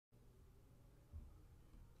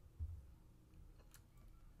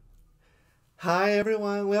Hi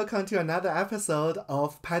everyone, welcome to another episode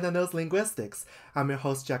of Panda Knows Linguistics. I'm your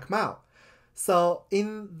host Jack Mao. So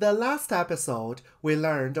in the last episode, we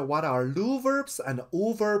learned what are RU-Verbs and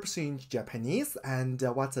U-Verbs in Japanese and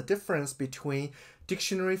what's the difference between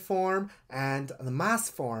dictionary form and the mass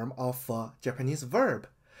form of a Japanese verb.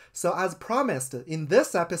 So as promised, in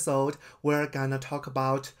this episode, we're gonna talk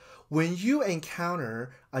about when you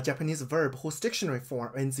encounter a Japanese verb whose dictionary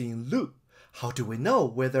form ends in lu. How do we know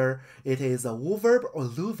whether it is a U-verb or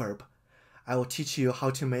RU-verb? I will teach you how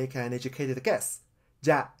to make an educated guess.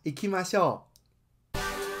 じゃあ、行きましょう。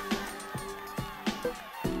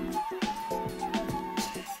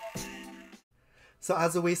So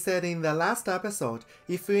as we said in the last episode,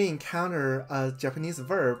 if you encounter a Japanese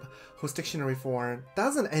verb whose dictionary form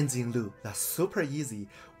doesn't end in lu, that's super easy.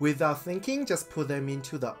 Without thinking, just put them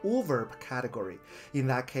into the U-verb category. In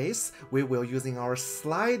that case, we will using our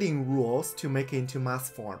sliding rules to make it into mass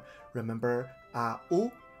form. Remember,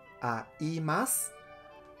 au, aimasu,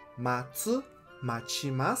 matsu,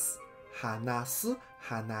 machimasu, hanasu,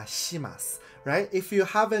 hanashimasu. Right? If you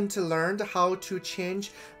haven't learned how to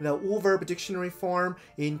change the U-verb dictionary form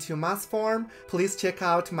into mass form, please check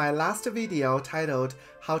out my last video titled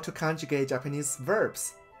How to Conjugate Japanese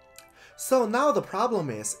Verbs. So now the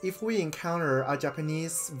problem is, if we encounter a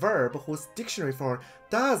Japanese verb whose dictionary form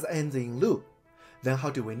does end in lu, then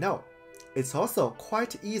how do we know? It's also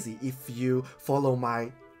quite easy if you follow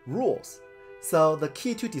my rules. So the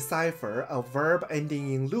key to decipher a verb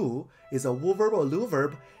ending in lu is a U-verb or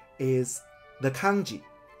RU-verb is the kanji.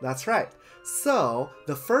 That's right. So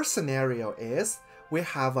the first scenario is we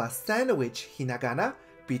have a sandwich hinagana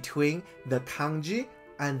between the kanji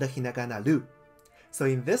and the hinagana lu. So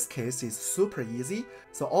in this case, it's super easy.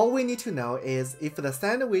 So all we need to know is if the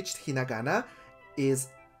sandwiched hinagana is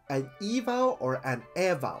an e vowel or an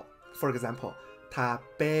e vowel. For example,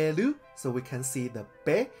 taberu. So we can see the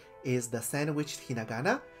be is the sandwiched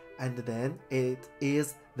hinagana, and then it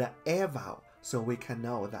is the e vowel. So we can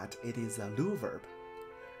know that it is a RU-verb.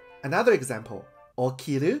 Another example,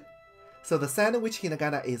 okiru. So the sandwich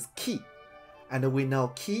hinagana is ki, and we know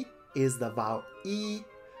ki is the vowel e,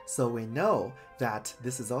 so we know that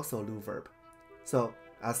this is also a RU-verb. So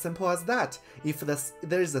as simple as that, if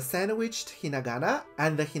there is a sandwiched hinagana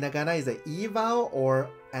and the hinagana is an e vowel or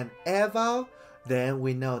an e vowel, then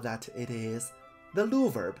we know that it is the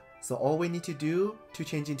RU-verb. So all we need to do to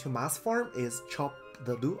change into mass form is chop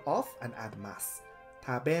the lu off and add mas.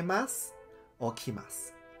 Tabemasu,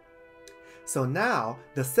 okimasu. So now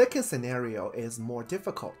the second scenario is more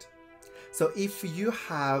difficult. So if you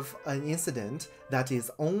have an incident that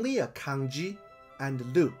is only a kanji and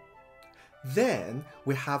lu, then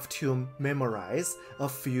we have to memorize a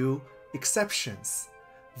few exceptions.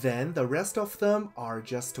 Then the rest of them are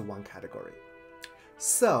just one category.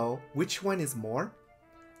 So which one is more?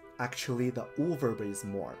 Actually, the U-verb is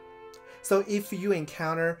more. So if you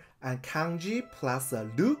encounter a kanji plus a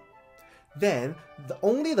lu, then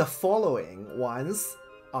only the following ones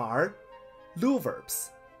are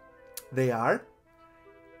RU-Verbs. They are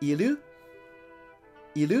iru,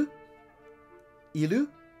 iru, iru,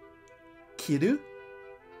 kiru,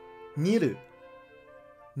 miru,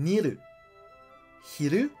 niru,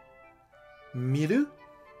 hiru, miru,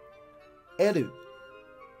 eru,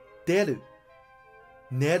 deru,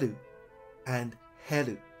 neru, and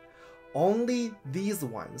heru. Only these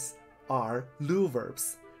ones are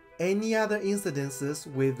RU-Verbs. Any other incidences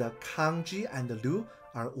with the kanji and the lu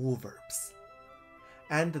are U-Verbs.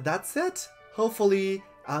 And that's it. Hopefully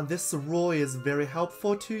this rule is very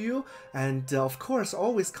helpful to you. And of course,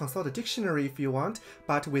 always consult a dictionary if you want.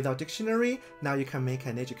 But without dictionary, now you can make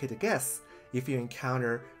an educated guess. If you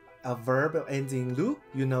encounter a verb ending lu,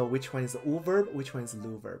 you know which one is a U-verb, which one is a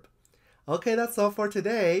RU-verb. Okay, that's all for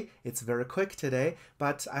today. It's very quick today,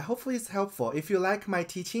 but hopefully it's helpful. If you like my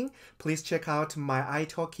teaching, please check out my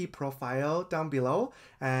italki profile down below,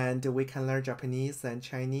 and we can learn Japanese and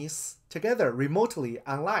Chinese together remotely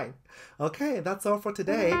online. Okay, that's all for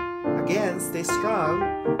today. Again, stay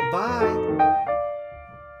strong. Bye.